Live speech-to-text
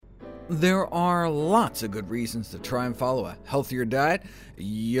There are lots of good reasons to try and follow a healthier diet.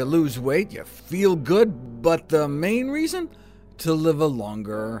 You lose weight, you feel good, but the main reason? To live a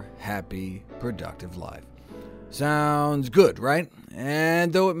longer, happy, productive life. Sounds good, right?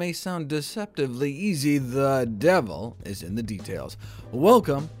 And though it may sound deceptively easy, the devil is in the details.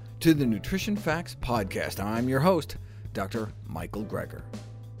 Welcome to the Nutrition Facts Podcast. I'm your host, Dr. Michael Greger.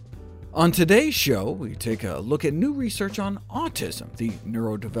 On today's show, we take a look at new research on autism, the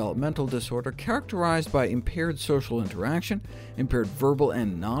neurodevelopmental disorder characterized by impaired social interaction, impaired verbal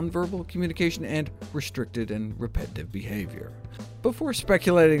and nonverbal communication, and restricted and repetitive behavior. Before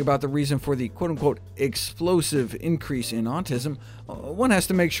speculating about the reason for the quote-unquote explosive increase in autism, one has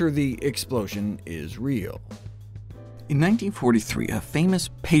to make sure the explosion is real. In 1943, a famous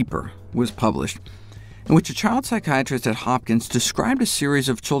paper was published in which a child psychiatrist at Hopkins described a series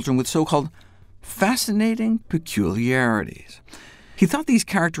of children with so-called fascinating peculiarities. He thought these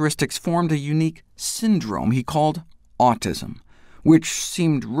characteristics formed a unique syndrome he called autism, which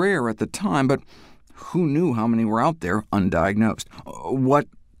seemed rare at the time, but who knew how many were out there undiagnosed? What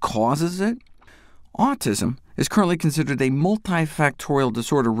causes it? Autism is currently considered a multifactorial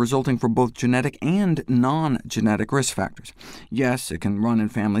disorder resulting from both genetic and non-genetic risk factors. Yes, it can run in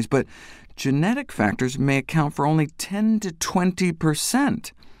families, but genetic factors may account for only 10 to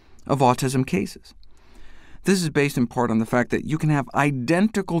 20% of autism cases. This is based in part on the fact that you can have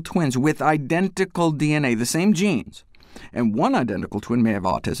identical twins with identical DNA, the same genes, and one identical twin may have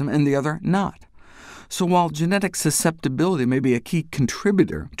autism and the other not. So while genetic susceptibility may be a key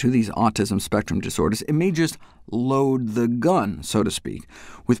contributor to these autism spectrum disorders, it may just load the gun, so to speak,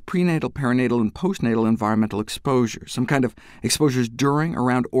 with prenatal, perinatal, and postnatal environmental exposures, some kind of exposures during,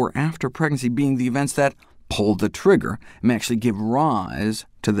 around, or after pregnancy being the events that pull the trigger and may actually give rise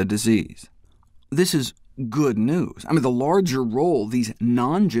to the disease. This is good news. The larger role these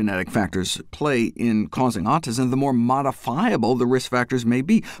non-genetic factors play in causing autism, the more modifiable the risk factors may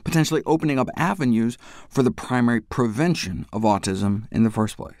be, potentially opening up avenues for the primary prevention of autism in the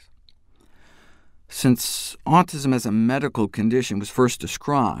first place. Since autism as a medical condition was first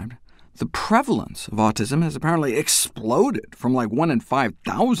described, the prevalence of autism has apparently exploded from like 1 in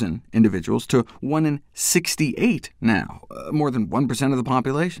 5,000 individuals to 1 in 68 now, more than 1% of the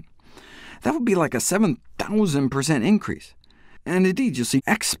population. That would be like a 7,000% increase. And indeed, you'll see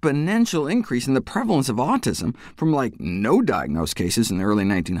exponential increase in the prevalence of autism from like no diagnosed cases in the early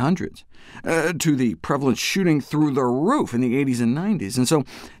 1900s to the prevalence shooting through the roof in the 80s and 90s. And so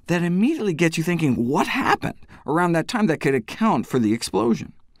that immediately gets you thinking, what happened around that time that could account for the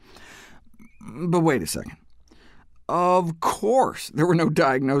explosion? But wait a second. Of course there were no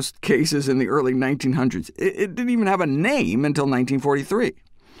diagnosed cases in the early 1900s. It didn't even have a name until 1943.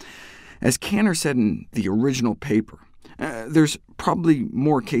 As Kanner said in the original paper, there's probably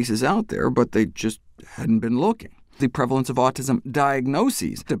more cases out there, but they just hadn't been looking. The prevalence of autism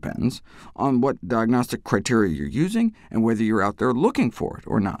diagnoses depends on what diagnostic criteria you're using and whether you're out there looking for it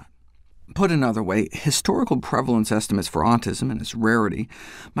or not. Put another way, historical prevalence estimates for autism and its rarity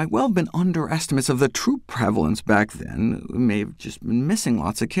might well have been underestimates of the true prevalence back then. We may have just been missing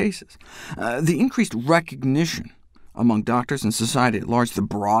lots of cases. The increased recognition among doctors and society at large, the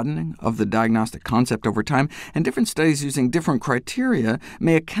broadening of the diagnostic concept over time, and different studies using different criteria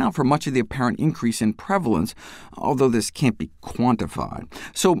may account for much of the apparent increase in prevalence, although this can't be quantified.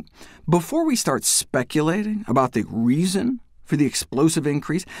 So before we start speculating about the reason for the explosive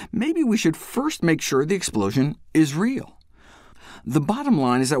increase, maybe we should first make sure the explosion is real. The bottom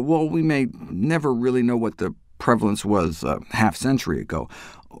line is that while we may never really know what the prevalence was a half-century ago,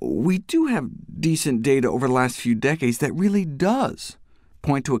 we do have decent data over the last few decades that really does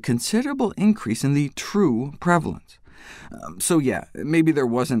point to a considerable increase in the true prevalence. So yeah, maybe there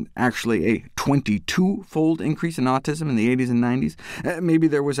wasn't actually a 22-fold increase in autism in the 80s and 90s. Maybe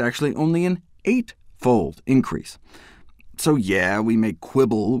there was actually only an 8-fold increase. So yeah, we may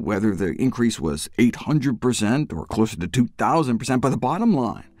quibble whether the increase was 800% or closer to 2,000%, but the bottom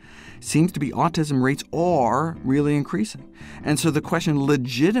line seems to be autism rates are really increasing. And so the question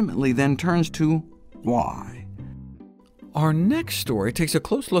legitimately then turns to why? Our next story takes a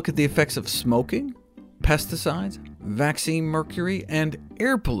close look at the effects of smoking, pesticides, vaccine mercury, and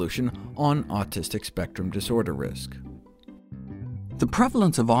air pollution on autistic spectrum disorder risk. The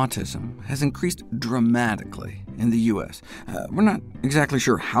prevalence of autism has increased dramatically in the U.S. We're not exactly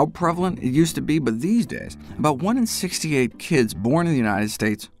sure how prevalent it used to be, but these days, about 1 in 68 kids born in the United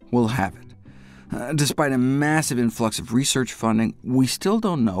States will have it. Despite a massive influx of research funding, we still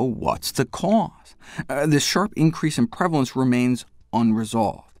don't know what's the cause. This sharp increase in prevalence remains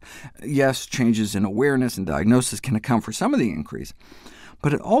unresolved. Yes, changes in awareness and diagnosis can account for some of the increase,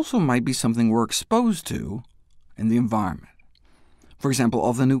 but it also might be something we're exposed to in the environment. For example,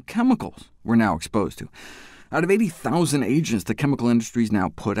 all the new chemicals we're now exposed to. Out of 80,000 agents the chemical industries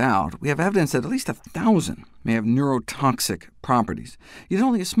now put out, we have evidence that at least 1,000 may have neurotoxic properties, yet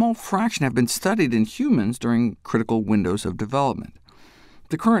only a small fraction have been studied in humans during critical windows of development.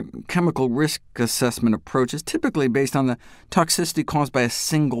 The current chemical risk assessment approach is typically based on the toxicity caused by a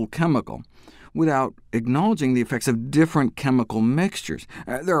single chemical, without acknowledging the effects of different chemical mixtures.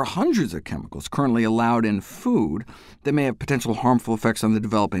 There are hundreds of chemicals currently allowed in food that may have potential harmful effects on the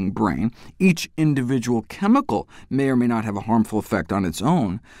developing brain. Each individual chemical may or may not have a harmful effect on its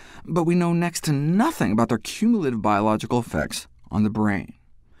own, but we know next to nothing about their cumulative biological effects on the brain.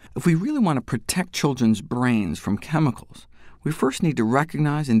 If we really want to protect children's brains from chemicals, we first need to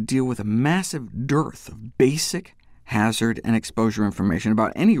recognize and deal with a massive dearth of basic hazard and exposure information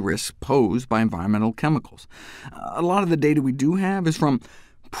about any risks posed by environmental chemicals. A lot of the data we do have is from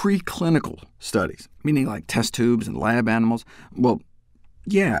preclinical studies, meaning like test tubes and lab animals. Well,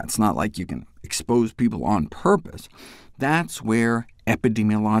 yeah, it's not like you can expose people on purpose. That's where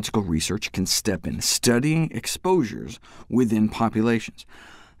epidemiological research can step in, studying exposures within populations.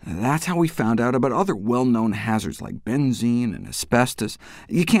 That's how we found out about other well-known hazards like benzene and asbestos.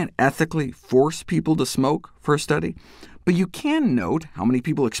 You can't ethically force people to smoke for a study, but you can note how many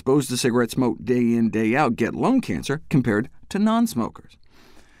people exposed to cigarette smoke day in, day out get lung cancer compared to non-smokers.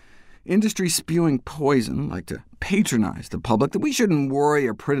 Industries spewing poison like to patronize the public that we shouldn't worry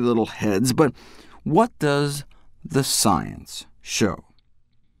our pretty little heads, but what does the science show?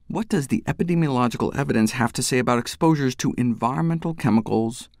 What does the epidemiological evidence have to say about exposures to environmental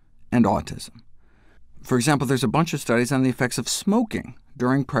chemicals and autism? For example, there's a bunch of studies on the effects of smoking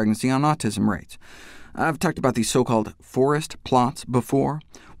during pregnancy on autism rates. I've talked about these so-called forest plots before,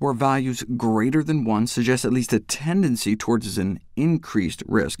 where values greater than 1 suggest at least a tendency towards an increased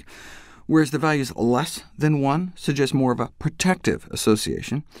risk, whereas the values less than 1 suggest more of a protective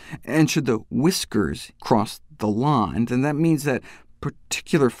association. And should the whiskers cross the line, then that means that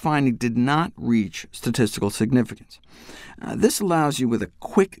particular finding did not reach statistical significance. This allows you with a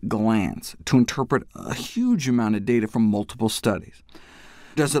quick glance to interpret a huge amount of data from multiple studies.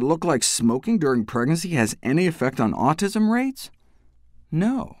 Does it look like smoking during pregnancy has any effect on autism rates?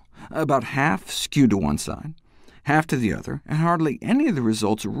 No. About half skewed to one side, half to the other, and hardly any of the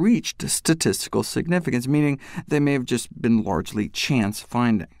results reached statistical significance, meaning they may have just been largely chance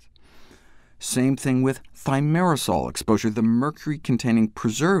findings. Same thing with thimerosal exposure, the mercury-containing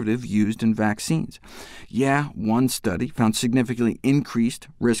preservative used in vaccines. Yeah, one study found significantly increased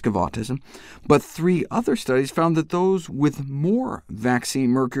risk of autism, but 3 other studies found that those with more vaccine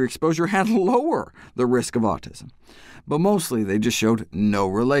mercury exposure had lower the risk of autism. But mostly they just showed no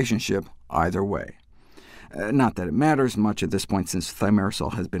relationship either way. Not that it matters much at this point, since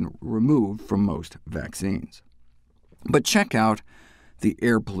thimerosal has been removed from most vaccines. But check out the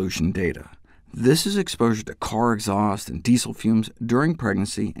air pollution data. This is exposure to car exhaust and diesel fumes during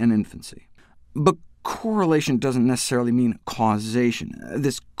pregnancy and infancy. But correlation doesn't necessarily mean causation.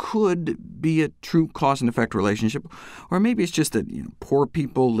 This could be a true cause-and-effect relationship, or maybe it's just that poor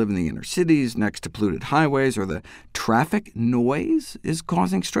people live in the inner cities next to polluted highways, or the traffic noise is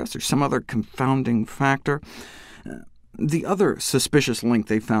causing stress, or some other confounding factor. The other suspicious link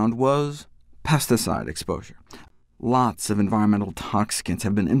they found was pesticide exposure. Lots of environmental toxicants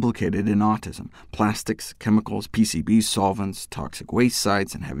have been implicated in autism: plastics, chemicals, PCBs, solvents, toxic waste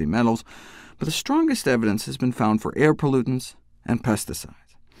sites, and heavy metals. But the strongest evidence has been found for air pollutants and pesticides.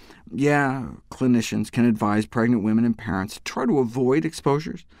 Yeah, clinicians can advise pregnant women and parents to try to avoid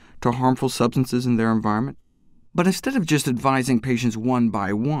exposures to harmful substances in their environment. But instead of just advising patients one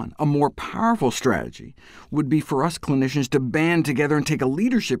by one, a more powerful strategy would be for us clinicians to band together and take a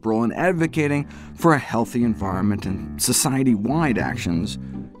leadership role in advocating for a healthy environment and society-wide actions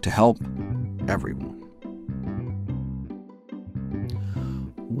to help everyone.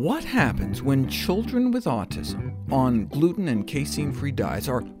 What happens when children with autism on gluten and casein-free diets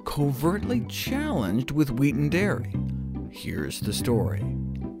are covertly challenged with wheat and dairy? Here's the story.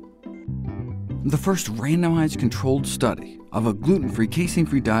 The first randomized controlled study of a gluten-free,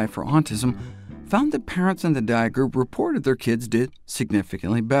 casein-free diet for autism found that parents in the diet group reported their kids did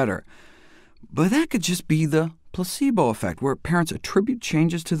significantly better. But that could just be the placebo effect, where parents attribute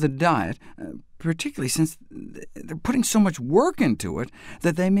changes to the diet, particularly since they're putting so much work into it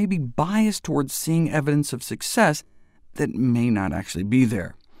that they may be biased towards seeing evidence of success that may not actually be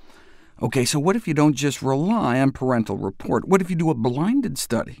there. OK, so what if you don't just rely on parental report? What if you do a blinded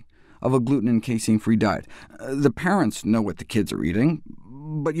study of a gluten and casein-free diet? The parents know what the kids are eating,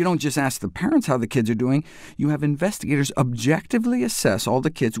 But you don't just ask the parents how the kids are doing. You have investigators objectively assess all the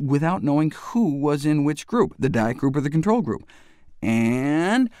kids without knowing who was in which group, the diet group or the control group.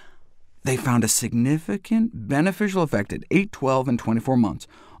 And they found a significant beneficial effect at 8, 12, and 24 months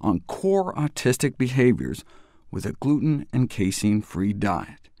on core autistic behaviors with a gluten and casein-free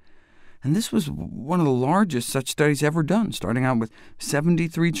diet. And this was one of the largest such studies ever done, starting out with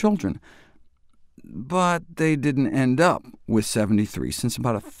 73 children. But they didn't end up with 73, since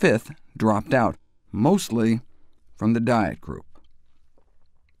about a fifth dropped out, mostly from the diet group.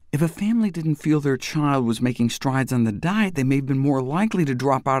 If a family didn't feel their child was making strides on the diet, they may have been more likely to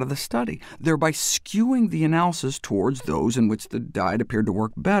drop out of the study, thereby skewing the analysis towards those in which the diet appeared to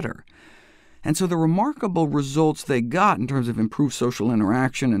work better. And so the remarkable results they got in terms of improved social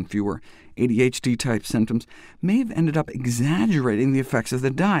interaction and fewer ADHD-type symptoms may have ended up exaggerating the effects of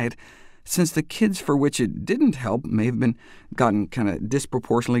the diet, since the kids for which it didn't help may have been gotten kind of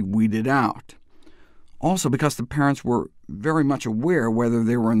disproportionately weeded out. Also, because the parents were very much aware whether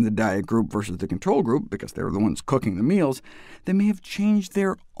they were in the diet group versus the control group, because they were the ones cooking the meals, they may have changed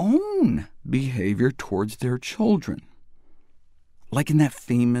their own behavior towards their children. Like in that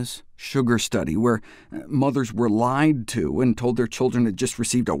famous sugar study, where mothers were lied to and told their children had just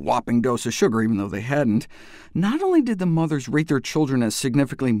received a whopping dose of sugar, even though they hadn't. Not only did the mothers rate their children as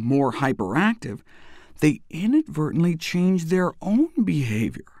significantly more hyperactive, they inadvertently changed their own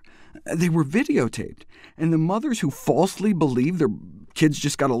behavior. They were videotaped, and the mothers who falsely believed their kids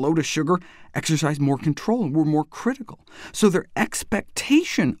just got a load of sugar exercised more control and were more critical. So their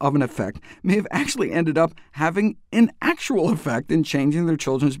expectation of an effect may have actually ended up having an actual effect in changing their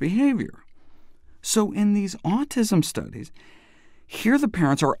children's behavior. So in these autism studies, here the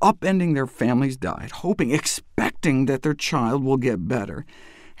parents are upending their family's diet, hoping, expecting that their child will get better,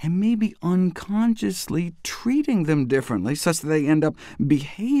 and maybe unconsciously treating them differently, such that they end up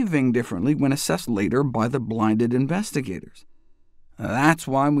behaving differently when assessed later by the blinded investigators. That's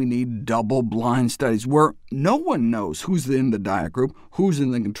why we need double-blind studies, where no one knows who's in the diet group, who's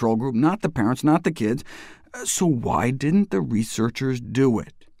in the control group, not the parents, not the kids. So why didn't the researchers do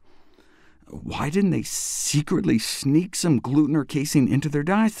it? Why didn't they secretly sneak some gluten or casein into their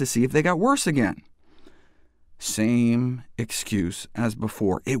diets to see if they got worse again? Same excuse as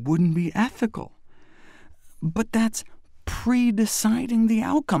before. It wouldn't be ethical. But that's pre-deciding the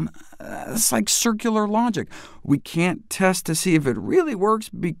outcome. It's like circular logic. We can't test to see if it really works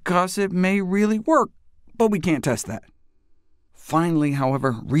because it may really work, but we can't test that. Finally,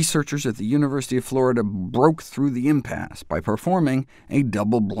 however, researchers at the University of Florida broke through the impasse by performing a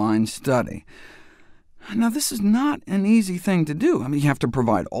double-blind study. Now, this is not an easy thing to do. You have to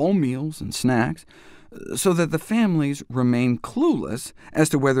provide all meals and snacks, so that the families remain clueless as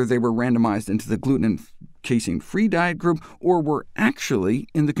to whether they were randomized into the gluten and casein-free diet group or were actually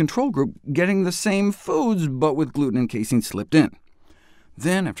in the control group getting the same foods but with gluten and casein slipped in.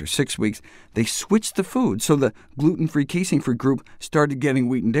 Then, after 6 weeks, they switched the food, so the gluten-free, casein-free group started getting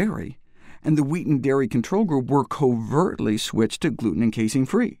wheat and dairy, and the wheat and dairy control group were covertly switched to gluten and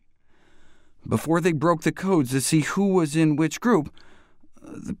casein-free. Before they broke the codes to see who was in which group,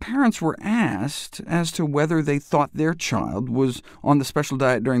 the parents were asked as to whether they thought their child was on the special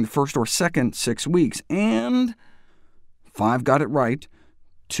diet during the first or second 6 weeks, and 5 got it right,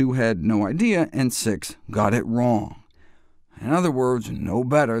 2 had no idea, and 6 got it wrong. In other words, no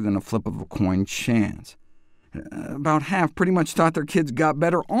better than a flip of a coin chance. About half pretty much thought their kids got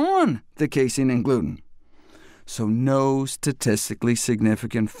better on the casein and gluten. So no statistically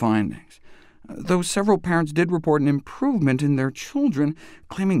significant findings, though several parents did report an improvement in their children,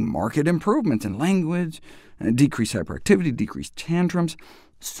 claiming marked improvements in language, decreased hyperactivity, decreased tantrums,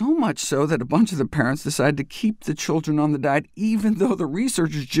 so much so that a bunch of the parents decided to keep the children on the diet even though the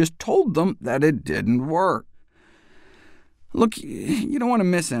researchers just told them that it didn't work. Look, you don't want to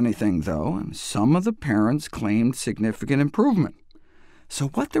miss anything, though. Some of the parents claimed significant improvement. So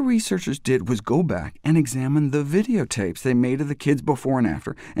what the researchers did was go back and examine the videotapes they made of the kids before and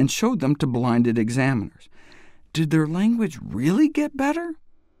after, and showed them to blinded examiners. Did their language really get better?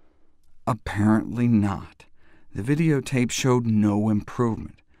 Apparently not. The videotape showed no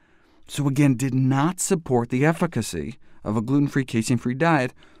improvement. So again, did not support the efficacy of a gluten-free, casein-free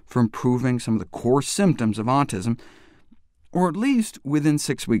diet for improving some of the core symptoms of autism, or at least within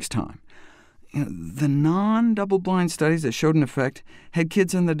 6 weeks' time. The non-double-blind studies that showed an effect had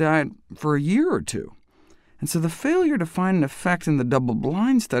kids on the diet for a year or two. And so the failure to find an effect in the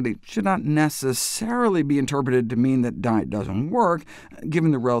double-blind study should not necessarily be interpreted to mean that diet doesn't work,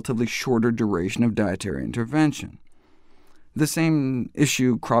 given the relatively shorter duration of dietary intervention. The same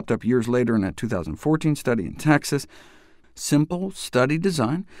issue cropped up years later in a 2014 study in Texas. simple study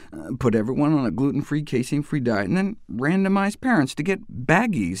design, put everyone on a gluten-free, casein-free diet, and then randomize parents to get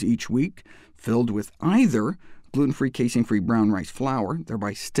baggies each week filled with either gluten-free, casein-free brown rice flour,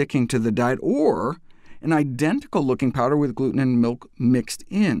 thereby sticking to the diet, or an identical-looking powder with gluten and milk mixed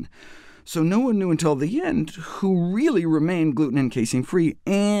in. So no one knew until the end who really remained gluten and casein-free,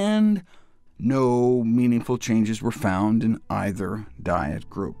 and no meaningful changes were found in either diet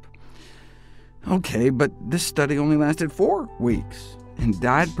group. OK, but this study only lasted 4 weeks, and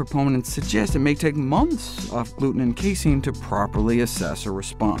diet proponents suggest it may take months off gluten and casein to properly assess a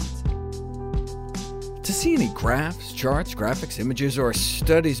response. To see any graphs, charts, graphics, images, or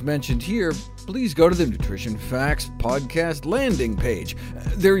studies mentioned here, please go to the Nutrition Facts podcast landing page.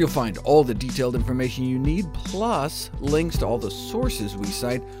 There you'll find all the detailed information you need, plus links to all the sources we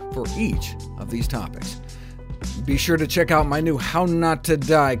cite for each of these topics. Be sure to check out my new How Not to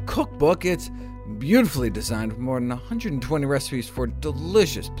Die cookbook. It's beautifully designed with more than 120 recipes for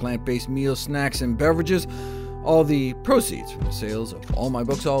delicious plant-based meals, snacks, and beverages. All the proceeds from the sales of all my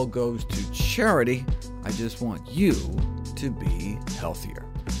books all goes to charity. I just want you to be healthier.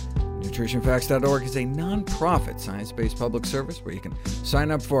 NutritionFacts.org is a non-profit, science-based public service where you can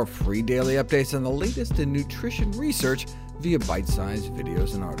sign up for free daily updates on the latest in nutrition research via bite-sized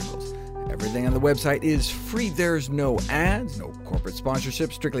videos and articles. Everything on the website is free. There's no ads, no corporate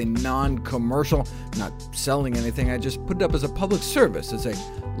sponsorship, strictly non-commercial, not selling anything. I just put it up as a public service, as a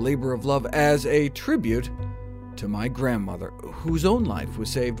labor of love, as a tribute to my grandmother, whose own life was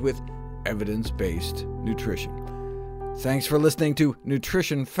saved with evidence-based nutrition. Thanks for listening to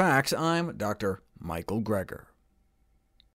Nutrition Facts. I'm Dr. Michael Greger.